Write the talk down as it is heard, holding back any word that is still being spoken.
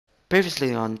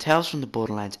Previously on Tales from the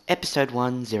Borderlands, Episode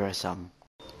 1, Zer0.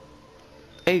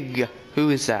 Hey, who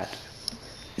is that?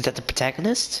 Is that the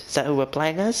protagonist? Is that who we're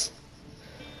playing as?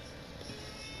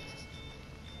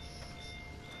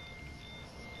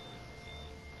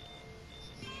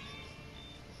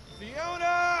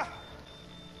 Fiona!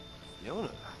 Fiona?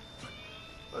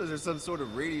 What, is there some sort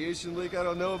of radiation leak I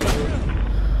don't know about?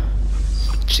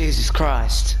 Jesus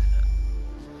Christ.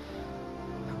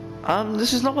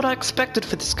 This is not what I expected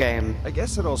for this game. I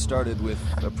guess it all started with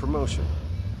a promotion.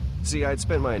 See, I'd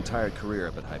spent my entire career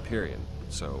up at Hyperion,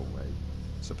 so I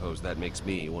suppose that makes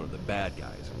me one of the bad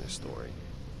guys in this story.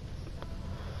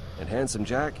 And Handsome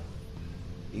Jack,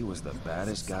 he was the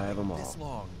baddest guy of them all. This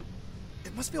long.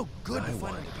 It must feel good to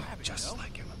finally grab it, just you know?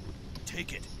 like him.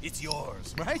 Take it. It's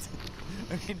yours, right?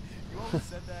 I mean, you always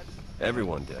said that.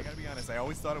 Everyone did. I gotta be honest, I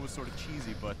always thought it was sort of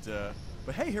cheesy, but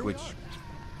hey, here we are. Which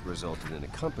resulted in a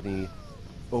company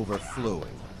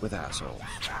overflowing with assholes.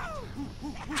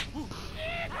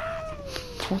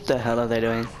 What the hell are they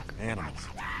doing? Animals.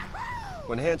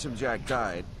 When Handsome Jack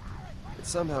died, it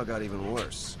somehow got even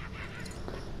worse.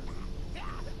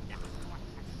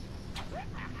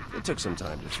 It took some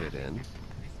time to fit in.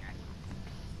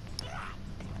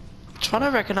 Trying to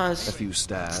recognize A few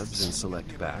stabs and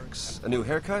select backs, a new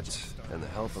haircut, and the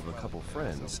help of a couple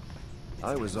friends.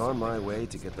 I was on my way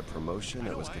to get the promotion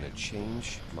that was going to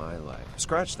change my life.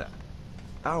 Scratch that.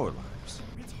 Our lives.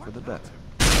 For the better.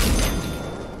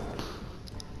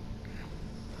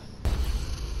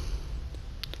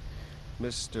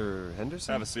 Mr.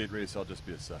 Henderson? Have a seat, Reese. I'll just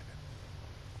be a second.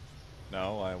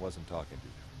 No, I wasn't talking to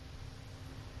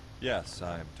you. Yes,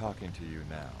 I'm talking to you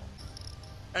now.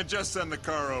 And just send the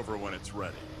car over when it's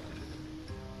ready.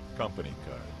 Company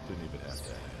car. Didn't even have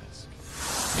to ask.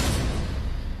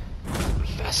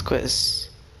 Vasquez.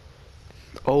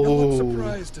 You look Oh,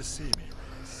 surprised to see me,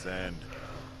 Reese. And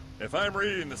if I'm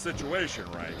reading the situation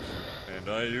right, and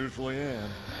I usually am,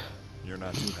 you're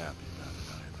not too happy about it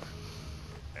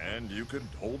either. And you could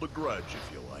hold a grudge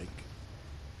if you like.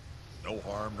 No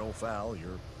harm, no foul.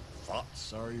 Your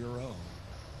thoughts are your own.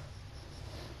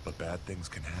 But bad things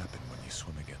can happen when you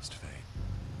swim against fate.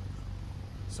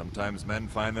 Sometimes men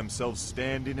find themselves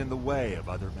standing in the way of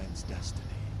other men's destiny.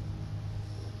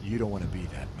 You don't want to be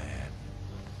that man.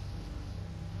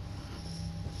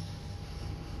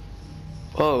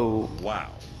 whoa.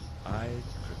 Wow. I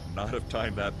could not have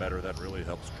timed that better. That really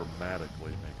helps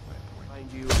dramatically make my point.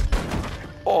 Find you.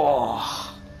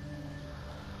 Oh,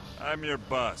 I'm your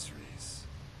boss, Reese.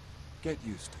 Get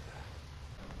used to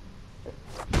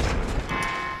that.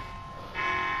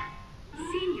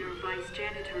 Senior Vice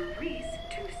Janitor Reese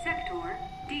to Sector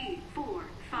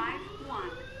D451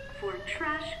 for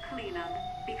trash cleanup,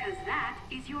 because that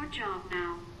is your job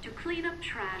now, to clean up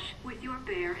trash with your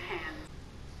bare hands.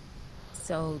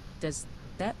 So, does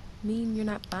that mean you're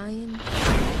not buying?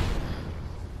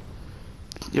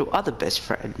 your other best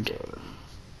friend.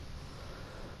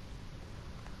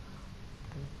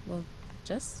 Well,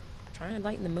 just trying to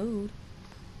lighten the mood.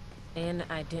 And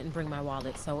I didn't bring my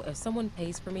wallet, so if someone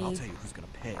pays for me... I'll tell you who's gonna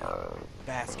pay.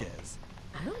 Vasquez.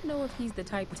 I don't know if he's the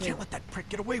type We to... can't let that prick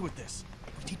get away with this.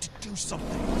 We need to do something.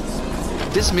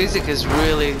 This music is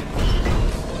really,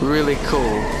 really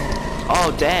cool.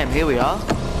 Oh damn, here we are.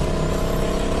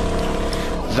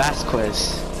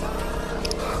 Vasquez.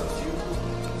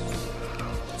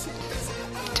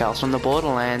 Tales from the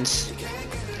Borderlands.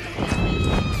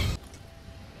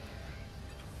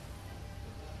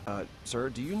 Sir,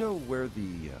 do you know where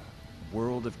the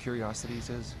World of Curiosities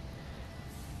is?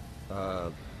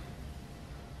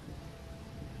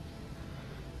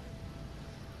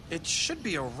 It should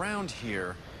be around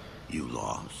here. You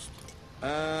lost.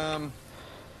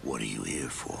 What are you here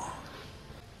for?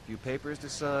 Few papers to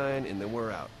sign, and then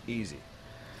we're out. Easy.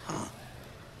 Huh.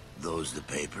 Those the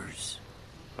papers?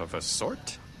 Of a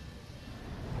sort?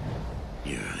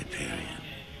 You're Hyperion.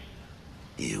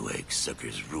 You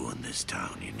suckers ruined this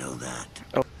town, you know that?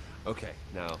 Okay,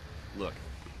 now, look.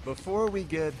 Before we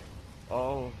get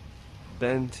all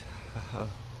bent...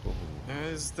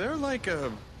 Is there like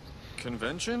a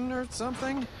convention or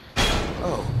something?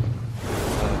 Oh.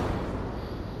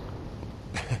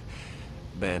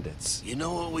 Bandits. You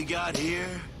know what we got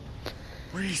here?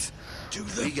 Reese, do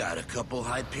We got a couple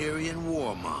Hyperion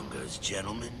warmongers,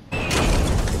 gentlemen.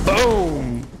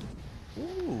 Boom!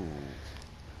 Ooh.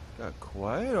 Got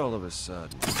quiet all of a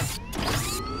sudden.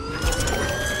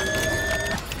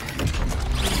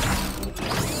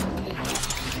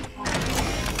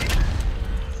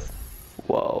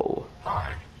 Whoa.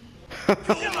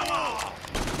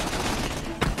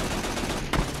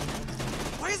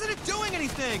 Why isn't it doing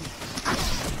anything?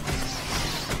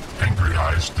 Angry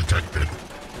eyes Compromise detected.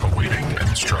 Awaiting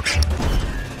instruction.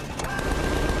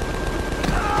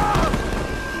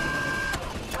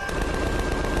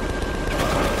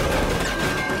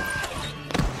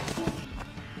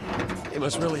 They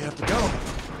must really have to go.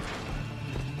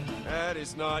 That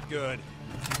is not good.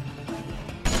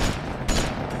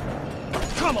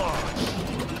 Come on!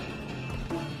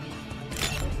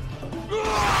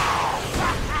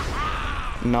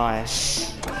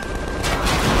 Nice.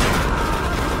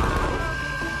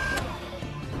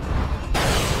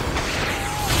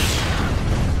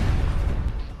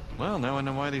 Well, now I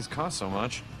know why these cost so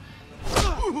much.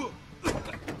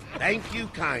 Thank you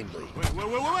kindly. Wait!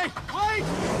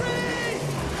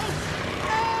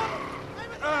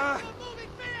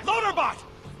 Loaderbot!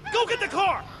 Go get the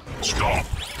car! Stop.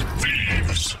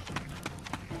 Thieves.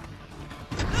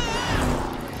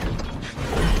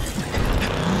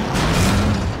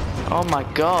 Oh my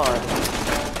god.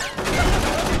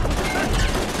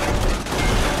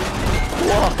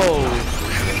 Whoa.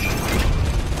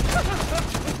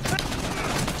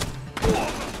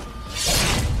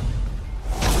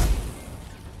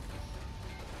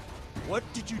 What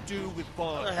did you do with How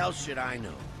Bond? the hell should I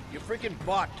know? Your freaking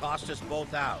bot tossed us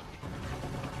both out.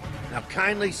 Now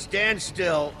kindly stand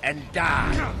still and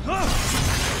die.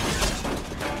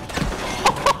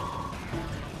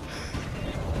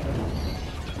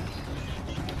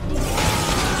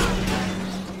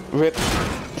 Rip.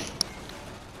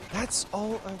 That's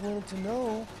all I wanted to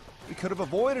know. We could have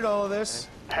avoided all of this.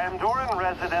 Pandoran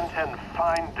resident and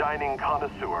fine dining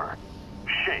connoisseur,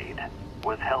 Shade,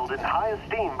 was held in high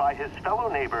esteem by his fellow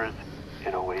neighbors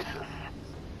in Oasis.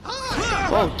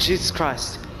 Oh, Jesus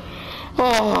Christ.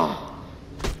 Oh.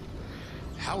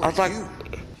 How I was like,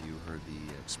 You heard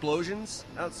the explosions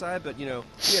outside, but you know,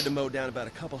 we had to mow down about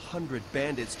a couple hundred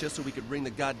bandits just so we could ring the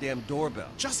goddamn doorbell.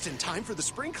 Just in time for the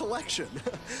spring collection.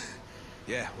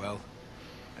 Yeah, well,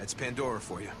 that's Pandora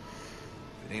for you.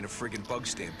 If it ain't a friggin' bug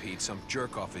stampede, some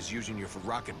jerk-off is using you for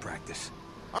rocket practice.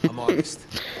 I'm August.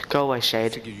 go away, I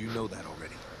Shade. figure you know that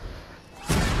already.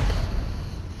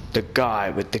 The guy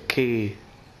with the key.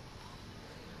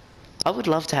 I would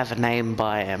love to have a name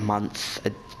by a month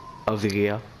of the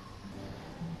year.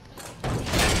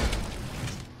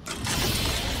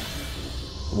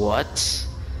 What?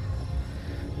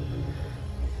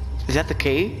 Is that the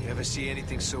key? You ever see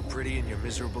anything so pretty in your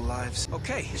miserable lives?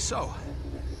 Okay, so,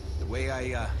 the way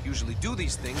I usually do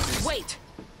these things is... Wait!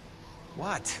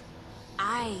 What?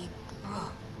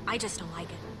 I just don't like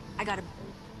it. I got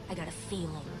a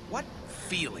feeling. What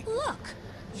feeling? Look!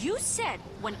 You said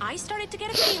when I started to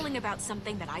get a feeling about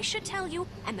something that I should tell you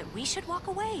and that we should walk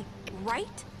away,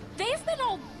 right? They've been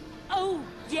all, oh,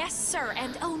 yes, sir,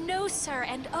 and oh, no, sir,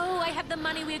 and oh, I have the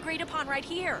money we agreed upon right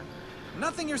here.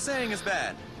 Nothing you're saying is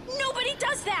bad. Nobody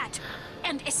does that!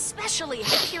 And especially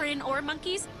Hyperion ore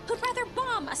monkeys who'd rather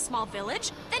bomb a small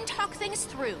village than talk things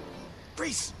through.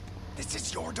 Reese, this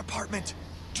is your department.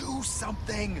 Do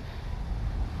something.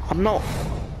 I'm not.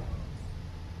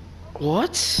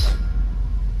 What?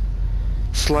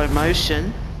 Slow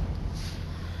motion.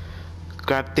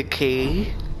 Grab the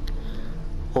key.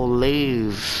 Or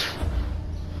leave.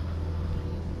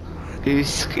 Are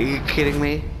you kidding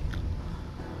me?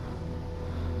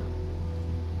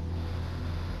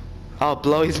 Oh,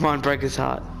 blow his mind, break his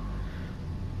heart.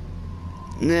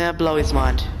 Yeah, blow his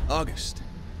mind. August.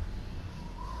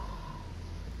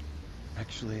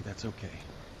 Actually, that's okay.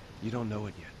 You don't know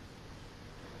it yet.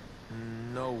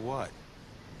 Know what?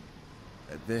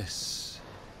 This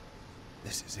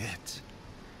is it.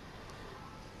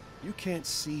 You can't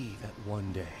see that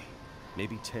one day.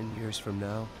 Maybe 10 years from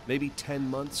now. Maybe 10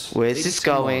 months. Where's maybe this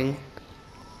tomorrow. going?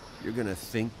 You're gonna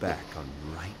think back on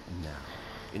right now.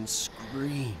 And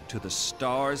scream to the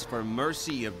stars for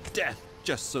mercy of death.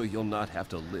 Just so you'll not have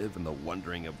to live in the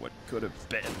wondering of what could have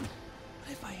been. What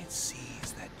if I had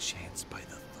seized that chance by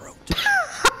the throat?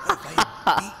 What if I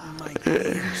had beaten my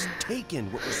ears,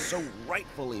 taken what was so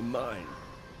rightfully mine?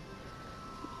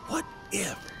 What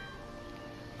if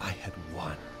I had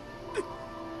won?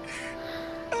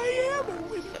 I am a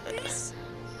winner, Reese.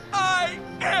 I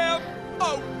am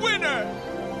a winner!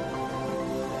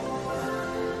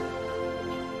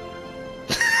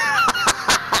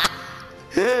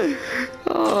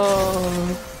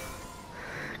 Oh.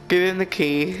 Give him the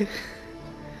key.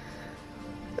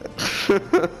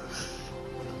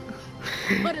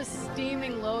 What a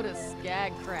steaming load of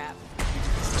skag crap.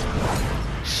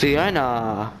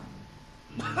 Fiona.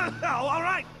 all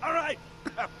right.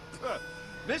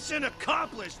 Mission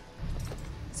accomplished.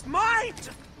 It's mine.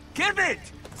 Give it.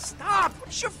 Stop.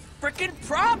 What's your freaking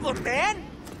problem, man?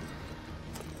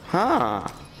 Huh.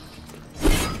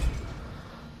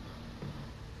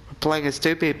 playing as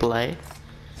two people, eh?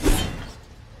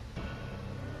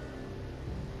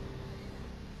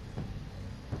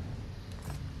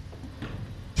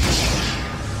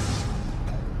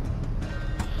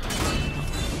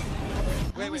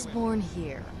 I was born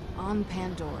here, on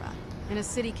Pandora, in a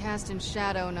city cast in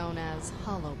shadow known as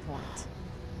Hollow Point.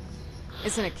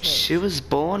 It's in a cave. She was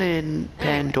born in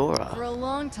Pandora. Anyway, for a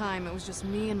long time, it was just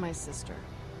me and my sister.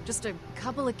 Just a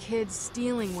couple of kids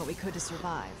stealing what we could to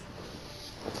survive.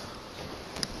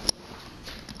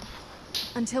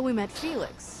 Until we met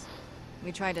Felix.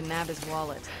 We tried to nab his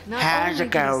wallet. How's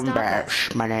it going,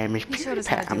 Bash? My name is Peter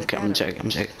Pan. I'm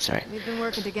sorry. We've been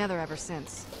working together ever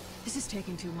since. This is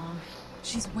taking too long.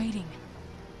 She's waiting.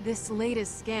 This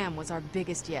latest scam was our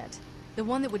biggest yet. The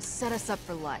one that would set us up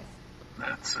for life.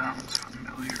 That sounds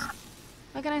familiar.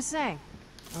 What can I say?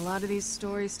 A lot of these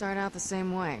stories start out the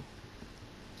same way.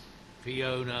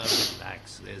 Fiona,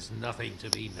 relax. There's nothing to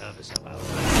be nervous about.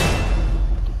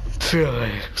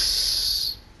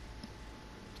 Felix.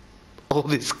 All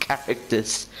these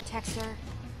characters. Text her.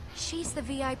 She's the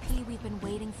VIP we've been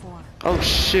waiting for. Oh,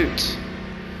 shoot.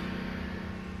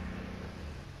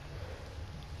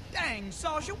 Dang,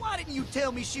 Sasha, why didn't you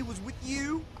tell me she was with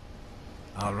you?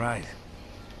 All right.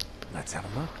 Let's have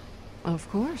a look. Of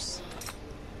course.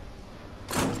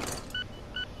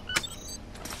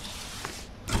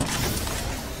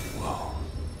 Whoa.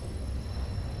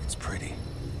 It's pretty.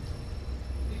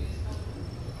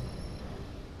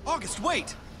 August,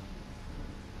 wait!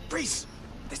 Reese,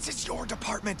 this is your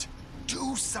department.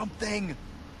 Do something.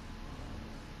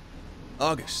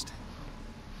 August.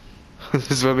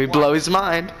 This is when we blow his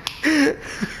mind.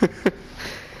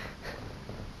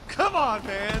 Come on,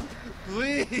 man.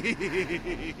 Please.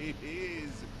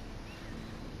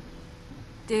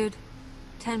 Dude,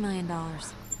 $10 million.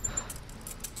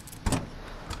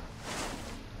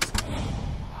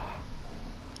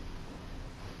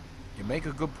 You make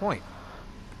a good point.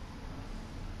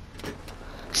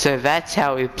 So that's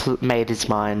how he made his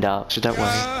mind up, so don't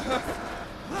worry.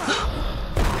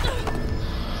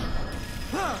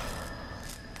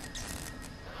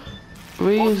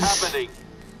 What's happening?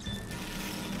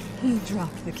 He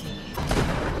dropped the key.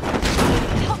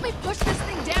 Help me push this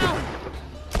thing down!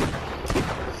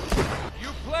 You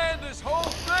planned this whole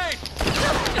thing!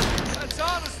 That's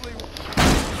honestly...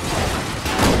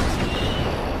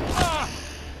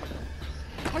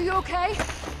 Are you okay?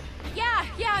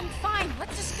 Yeah, I'm fine.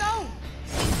 Let's just go.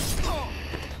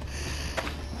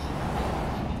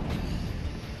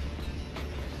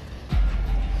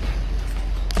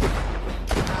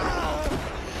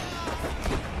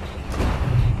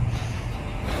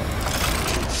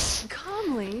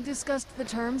 Calmly discussed the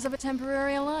terms of a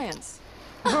temporary alliance.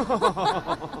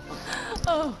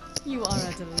 Oh, you are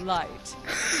a delight.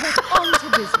 But on to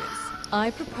business. I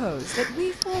propose that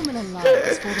we form an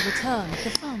alliance for the return of the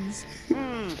funds.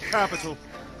 Capital.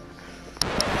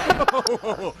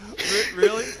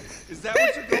 Really? Is that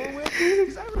what you're going with?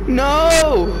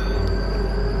 No!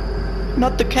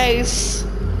 Not the case.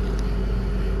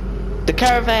 The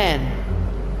caravan.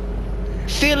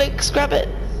 Felix, grab it.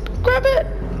 Grab it.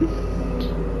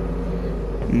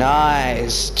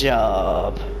 Nice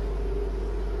job.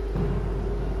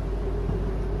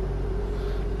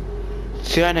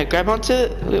 Fiona, grab onto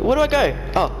it. Where do I go?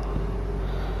 Oh.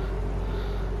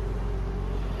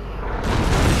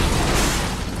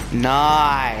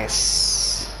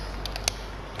 Nice.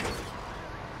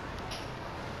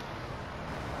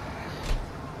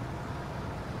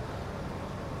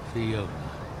 Fiona.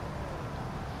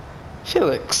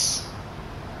 Felix.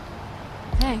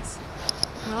 Thanks.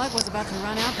 My luck was about to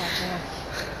run out back there.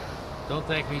 Don't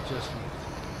thank me just yet.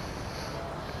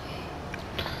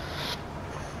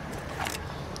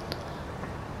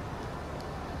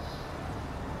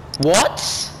 What?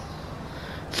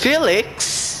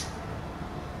 Felix?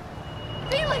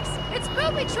 Felix, it's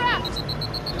booby-trapped!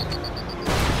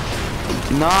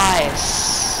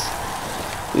 Nice.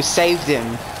 We saved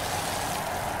him.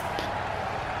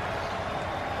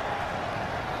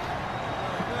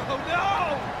 Oh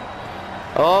no!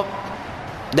 Oh,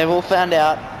 they've all found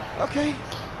out. Okay.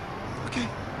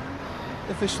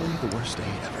 Officially the worst day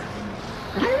ever.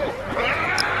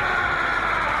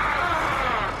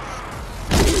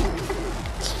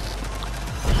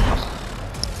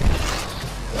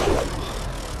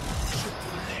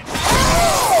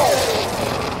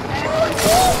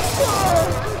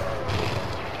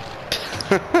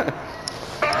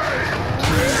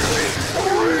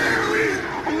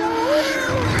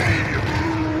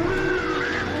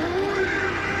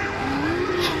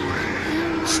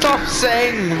 Stop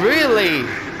saying really.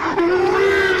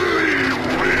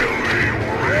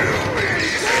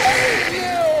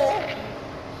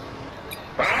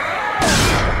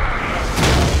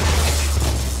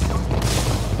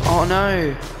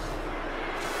 no.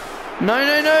 No,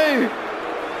 no, no!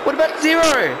 What about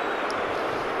Zer0?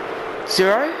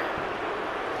 Zer0?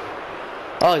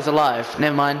 Oh, he's alive.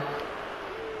 Never mind.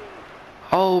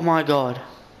 Oh my god.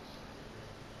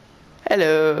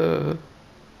 Hello.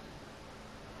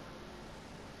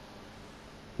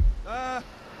 That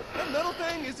little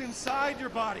thing is inside your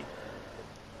body.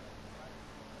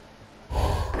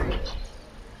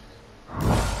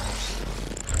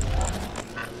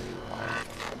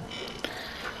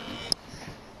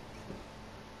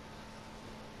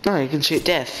 No, you can shoot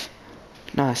death.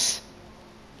 Nice.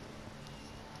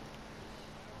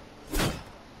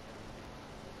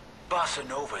 Bossa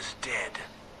Nova's dead.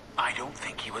 I don't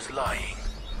think he was lying.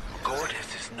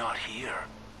 Gortys is not here.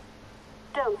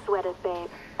 Don't sweat it, babe.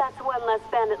 That's one less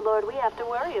bandit lord we have to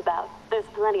worry about. There's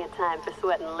plenty of time for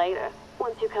sweating later,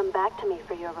 once you come back to me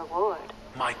for your reward.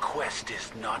 My quest is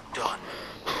not done.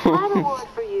 My reward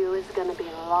for you is gonna be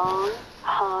long,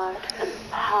 hard, and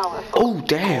powerful. Oh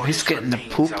damn, he's getting the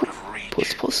poop.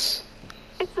 Puss puss.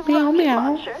 It's a Meow rocket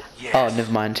meow. launcher. Yes. Oh,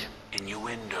 never mind.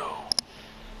 Innuendo.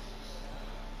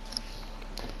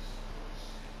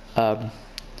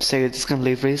 So you're just gonna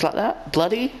leave Reese like that?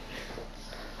 Bloody?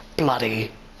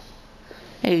 Bloody.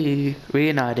 Hey,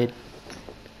 reunited.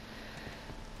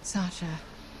 Sasha,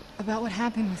 about what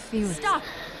happened with Felix. Stop,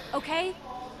 okay?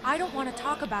 I don't want to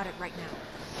talk about it right now.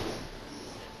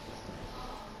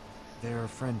 Their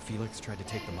friend Felix tried to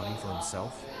take the money for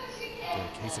himself.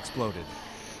 The case exploded,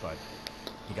 but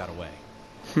he got away.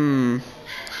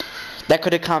 That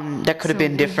could have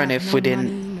been different if we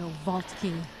didn't. Money, no vault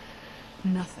key,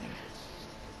 nothing.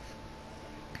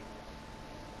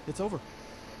 It's over.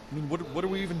 I mean, what do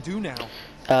we even do now?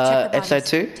 Episode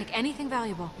 2? Take anything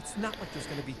valuable. It's not like there's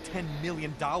gonna be $10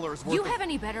 million worth You of... have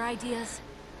any better ideas?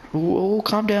 Ooh,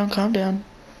 calm down, calm down.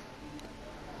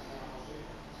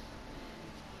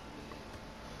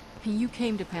 You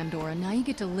came to Pandora, now you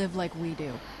get to live like we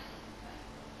do.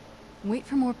 Wait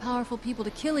for more powerful people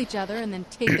to kill each other and then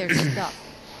take their stuff.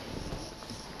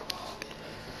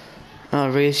 Oh,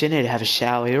 Reese, you need to have a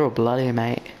shower. You're all bloody,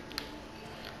 mate.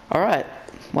 Alright.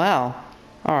 Wow.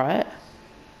 Alright.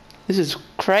 This is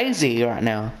crazy right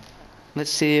now.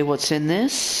 Let's see what's in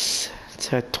this.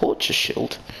 It's a torture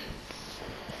shield.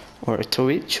 Or a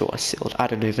torture shield. I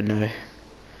don't even know.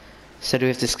 So do we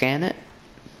have to scan it?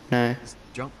 No. This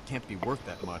junk can't be worth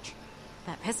that much.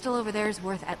 That pistol over there is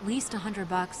worth at least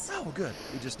 $100. Oh, good.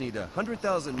 We just need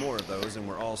 100,000 more of those and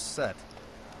we're all set.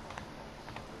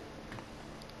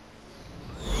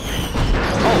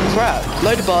 Oh crap!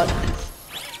 Loader-bot!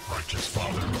 Righteous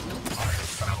Father, I have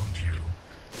found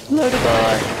you.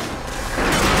 Loader-bot!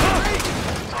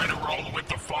 Try to roll with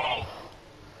the fall.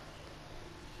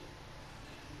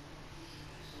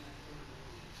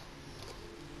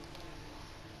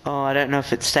 Oh, I don't know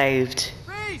if it's saved.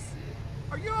 Reese!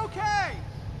 Are you okay?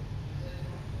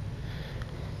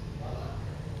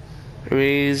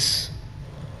 Reese.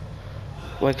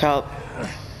 Wake up.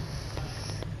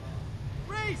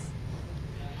 Reese!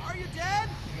 Are you dead?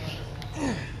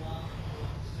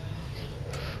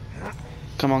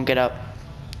 Come on, get up.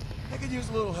 I could use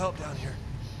a little help down here.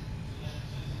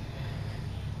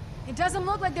 It doesn't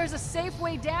look like there's a safe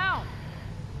way down.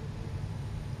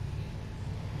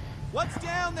 What's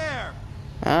down there?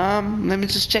 Let me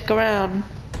just check around.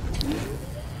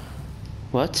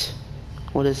 What?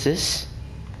 What is this?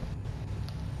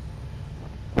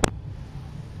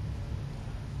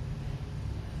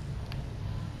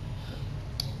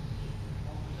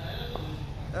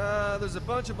 There's a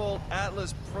bunch of old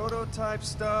Atlas prototype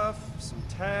stuff, some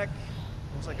tech,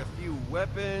 looks like a few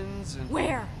weapons, and...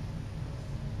 Where?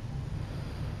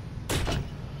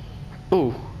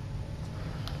 Ooh.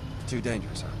 Too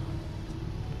dangerous, huh?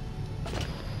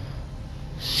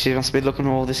 She must be looking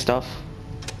at all this stuff.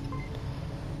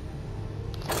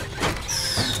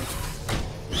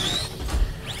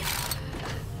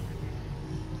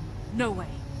 No way.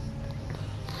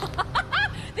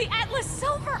 The Atlas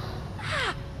Silver!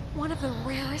 Ah, one of the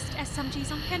rarest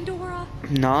SMGs on Pandora.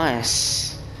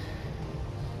 Nice.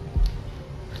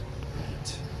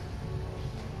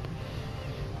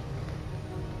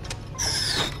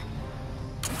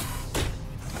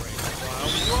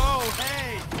 Whoa,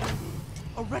 hey!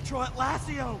 A Retro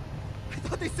Atlasio! I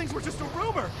thought these things were just a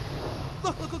rumor!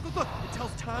 Look, look, look, look, look! It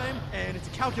tells time, and it's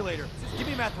a calculator. Just give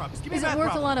me a math problem. Just give me Is a it math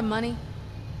worth problem. a lot of money?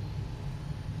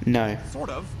 No. Sort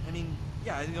of. I mean,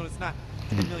 yeah, you know, it's not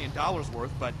 $10 million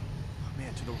worth, but, oh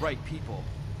man, to the right people,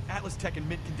 Atlas tech in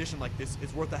mint condition like this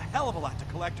is worth a hell of a lot to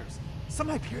collectors. Some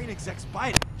Hyperion execs buy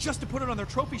it just to put it on their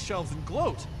trophy shelves and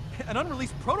gloat. And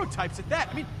unreleased prototypes at that.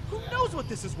 I mean, who knows what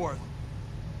this is worth?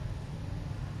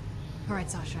 Alright,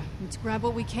 Sasha. Let's grab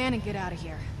what we can and get out of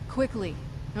here. Quickly.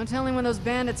 No telling when those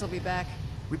bandits will be back.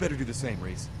 We better do the same,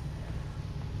 Reese.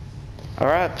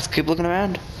 Alright, let's keep looking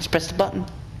around. Let's press the button.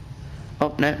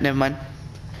 Oh, no, never mind.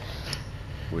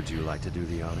 Would you like to do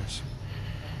the honors?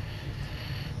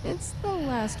 It's the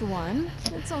last one.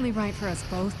 It's only right for us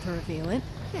both to reveal it.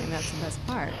 I think that's the best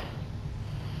part.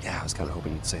 Yeah, I was kind of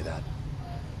hoping you'd say that.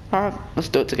 Alright, let's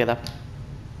do it together.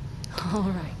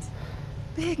 Alright.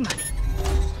 Big money.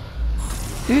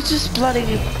 You just bloody...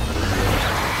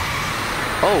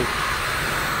 Oh.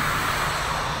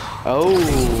 Oh.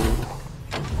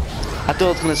 I thought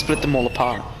I was gonna split them all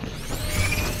apart.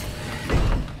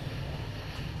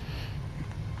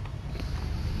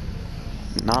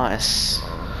 Nice.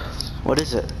 What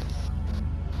is it?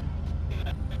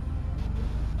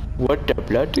 What the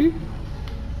bloody?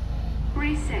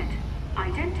 Reset.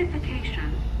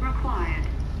 Identification required.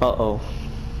 Uh-oh.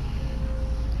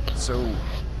 So,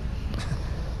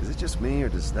 is it just me, or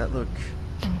does that look...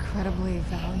 Incredibly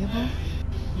valuable?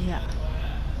 Yeah.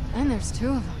 And there's two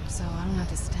of them, so I don't have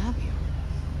to stab you.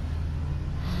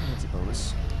 That's a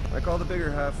bonus. I call the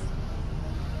bigger half.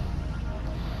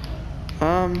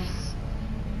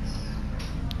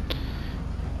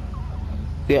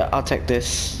 Yeah, I'll take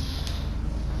this.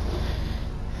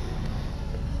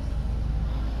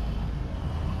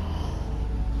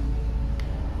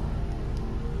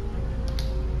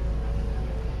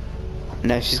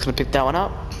 No, she's gonna pick that one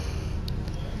up.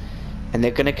 And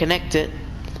they're gonna connect it.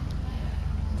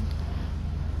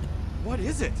 What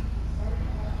is it?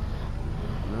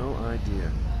 No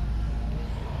idea.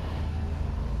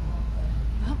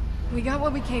 Well, we got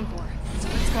what we came for. So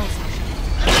let's go, Sasha.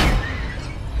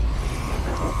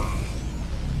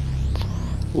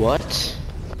 What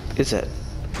is it?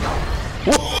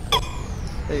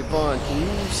 Hey, Vaughn, can you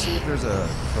see if there's a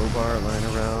crowbar lying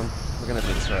around? We're gonna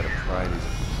have to try to pry these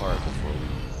apart before we...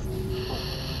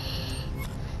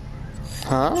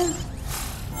 Huh?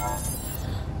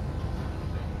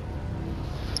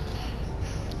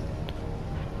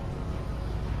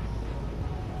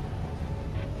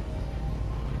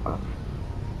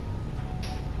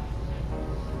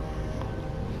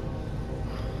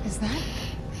 Is that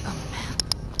a map?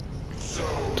 So,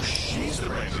 she's the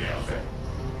crazy outfit.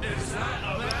 Is that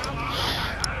a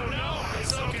map? I don't know.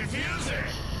 It's so confusing.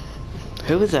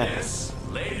 Who is that? Yes,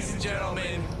 ladies and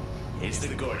gentlemen, it's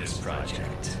the Gortys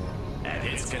Project. And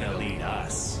it's gonna lead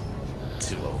us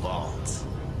to a vault.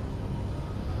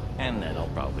 And then I'll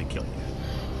probably kill you.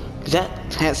 Is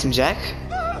that Handsome Jack?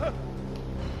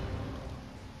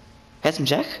 Handsome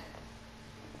Jack?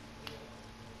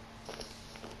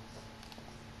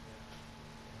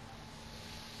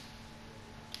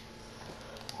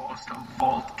 Lost a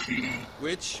vault key.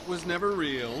 Which was never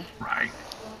real. Right.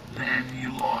 Then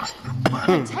you lost the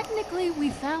money. Technically,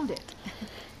 we found it.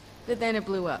 But then it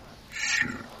blew up.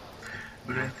 Sure.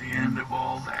 But at the end of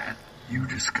all that, you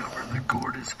discover the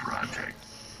Gortys Project,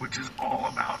 which is all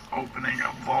about opening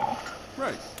a vault.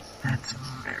 Right. That's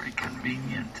very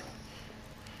convenient.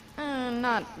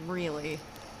 Not really.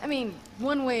 I mean,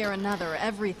 one way or another,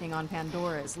 everything on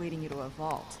Pandora is leading you to a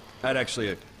vault. I'd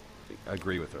actually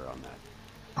agree with her on that.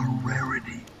 A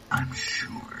rarity, I'm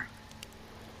sure.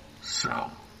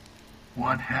 So,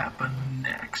 what happened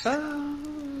next? Well...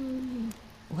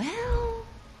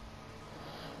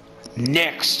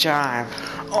 Next time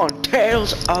on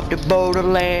Tales of the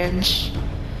Borderlands.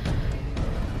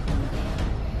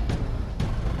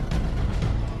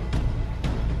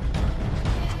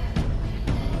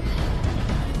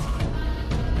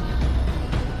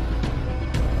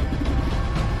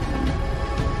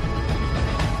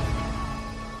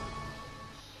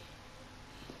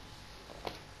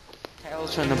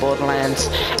 Tales from the Borderlands,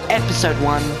 Episode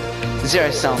 1,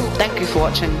 Zer0. Thank you for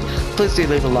watching. Please do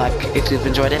leave a like if you've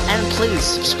enjoyed it, and please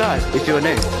subscribe if you're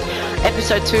new.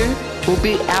 Episode 2 will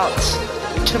be out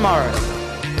tomorrow.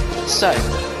 So,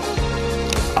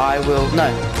 I'll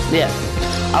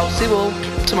see you all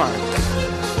tomorrow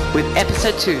with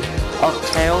Episode 2 of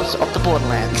Tales of the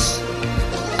Borderlands.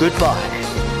 Goodbye.